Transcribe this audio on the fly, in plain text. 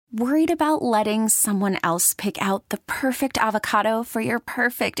Worried about letting someone else pick out the perfect avocado for your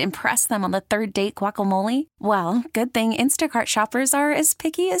perfect impress them on the third date guacamole? Well, good thing Instacart shoppers are as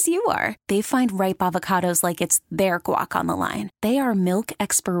picky as you are. They find ripe avocados like it's their guac on the line. They are milk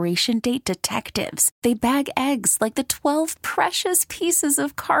expiration date detectives. They bag eggs like the 12 precious pieces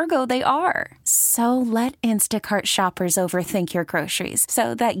of cargo they are. So let Instacart shoppers overthink your groceries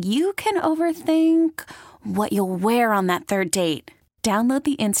so that you can overthink what you'll wear on that third date. Download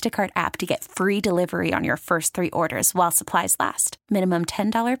the Instacart app to get free delivery on your first 3 orders while supplies last. Minimum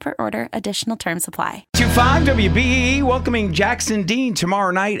 $10 per order. Additional terms apply. 25 WBE welcoming Jackson Dean tomorrow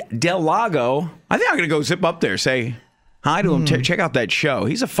night, Del Lago. I think I'm going to go zip up there, say hi to him. Check out that show.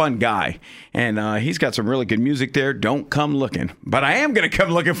 He's a fun guy, and he's got some really good music there. Don't come looking. But I am going to come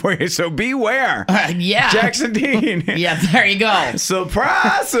looking for you, so beware. Yeah. Jackson Dean. Yeah, there you go.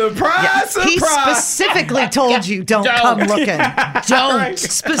 Surprise, surprise, surprise. He specifically told you don't come looking. Don't Right.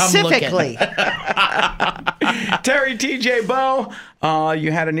 Specifically. Terry TJ Bo,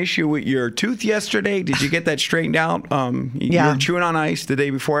 you had an issue with your tooth yesterday. Did you get that straightened out? You were chewing on ice the day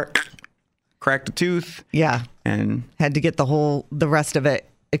before. Cracked a tooth. Yeah. And had to get the rest of it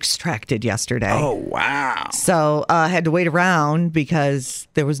extracted yesterday. Oh, wow. So I had to wait around because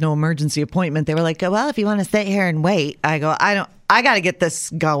there was no emergency appointment. They were like, well, if you want to sit here and wait. I go, I got to get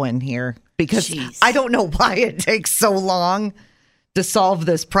this going here because I don't know why it takes so long to solve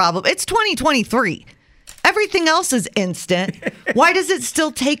this problem. It's 2023. Everything else is instant. Why does it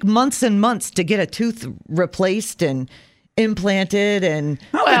still take months and months to get a tooth replaced and implanted and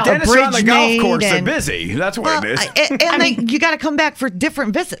the dentists on the golf course are busy. That's what it is. And you got to come back for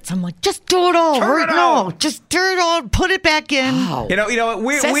different visits. I'm like, just do it all. Just do it all. Put it back in. Oh. You know,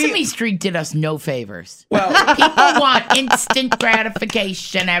 Sesame Street did us no favors. Well, people want instant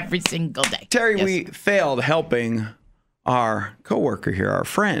gratification every single day. Terry, we failed helping our coworker here, our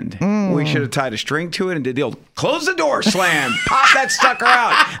friend. We should have tied a string to it and did the old close the door slam, pop that sucker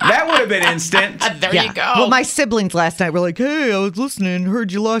out. That would have been instant. There you go. Well, my siblings last night were like, hey, I was listening,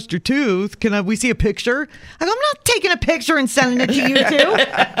 heard you lost your tooth. We see a picture? I go, I'm not taking a picture and sending it to you two.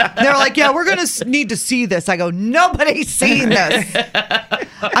 They're like, yeah, we're going to need to see this. I go, nobody's seen this.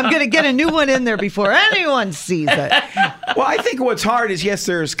 I'm going to get a new one in there before anyone sees it. Well, I think what's hard is, yes,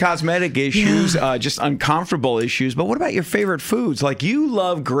 there's cosmetic issues, just uncomfortable issues, but what about your favorite foods? Like, you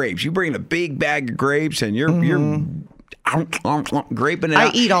love grapes. You bring a big bag of grapes and you're graping it I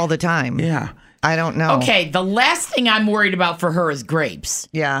out. eat all the time. Yeah. I don't know. Okay, the last thing I'm worried about for her is grapes.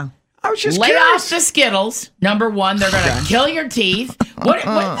 Yeah. I was just Lay curious. off the Skittles. Number one, they're going to kill your teeth. What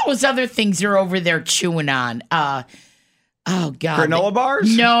are those other things you're over there chewing on? Oh, God. Granola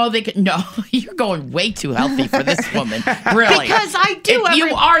bars? No, no. You're going way too healthy for this woman. Really. Because I do.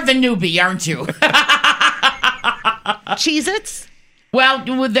 You are the newbie, aren't you? Cheez-Its? Well,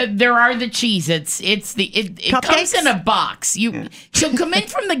 there are the Cheez-Its. It comes in a box. She'll come in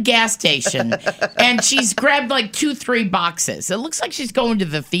from the gas station, and she's grabbed like 2-3 boxes. It looks like she's going to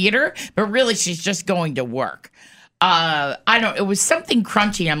the theater, but really she's just going to work. It was something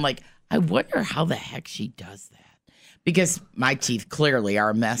crunchy. I'm like, I wonder how the heck she does that. Because my teeth clearly are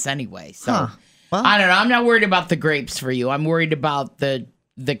a mess anyway. So Well, I don't know. I'm not worried about the grapes for you. I'm worried about the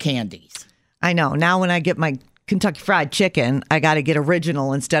candies. I know. Now when I get my Kentucky Fried Chicken, I got to get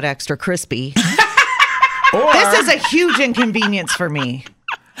original instead of extra crispy. This is a huge inconvenience for me.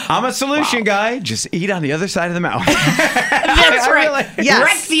 I'm a solution guy. Just eat on the other side of the mouth. That's right. Yes.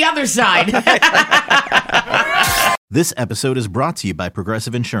 Wreck the other side. This episode is brought to you by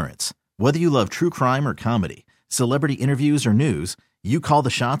Progressive Insurance. Whether you love true crime or comedy, celebrity interviews or news, you call the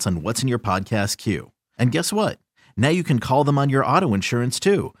shots on what's in your podcast queue. And guess what? Now you can call them on your auto insurance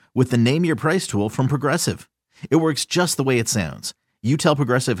too with the Name Your Price tool from Progressive. It works just the way it sounds. You tell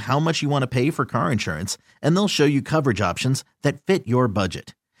Progressive how much you want to pay for car insurance, and they'll show you coverage options that fit your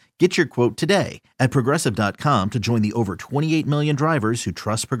budget. Get your quote today at Progressive.com to join the over 28 million drivers who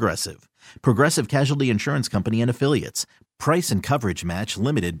trust Progressive. Progressive Casualty Insurance Company and Affiliates. Price and coverage match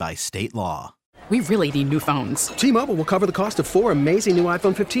limited by state law. We really need new phones. T-Mobile will cover the cost of 4 amazing new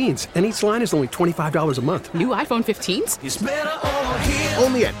iPhone 15s, and each line is only $25 a month. New iPhone 15s? It's better over here.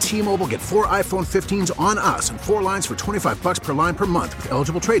 Only at T-Mobile, get 4 iPhone 15s on us and 4 lines for $25 per line per month with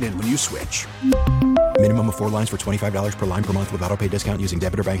eligible trade-in when you switch. Minimum of 4 lines for $25 per line per month with autopay discount using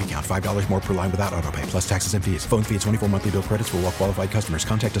debit or bank account. $5 more per line without autopay, plus taxes and fees. Phone fee at 24 monthly bill credits for well-qualified customers.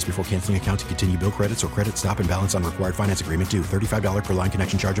 Contact us before canceling account to continue bill credits or credit stop and balance on required finance agreement due. $35 per line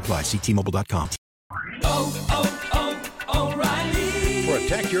connection charge applies. See T-Mobile.com. For a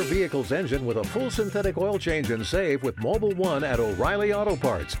Protect your vehicle's engine with a full synthetic oil change and save with Mobile One at O'Reilly Auto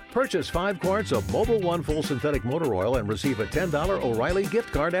Parts. Purchase 5 quarts of Mobile One full synthetic motor oil and receive a $10 O'Reilly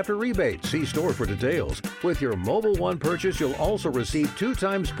gift card after rebate. See store for details. With your Mobile One purchase, you'll also receive 2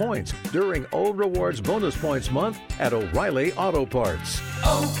 times points during O Rewards Bonus Points Month at O'Reilly Auto Parts.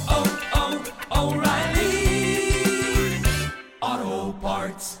 O'Reilly Auto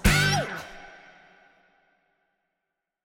Parts.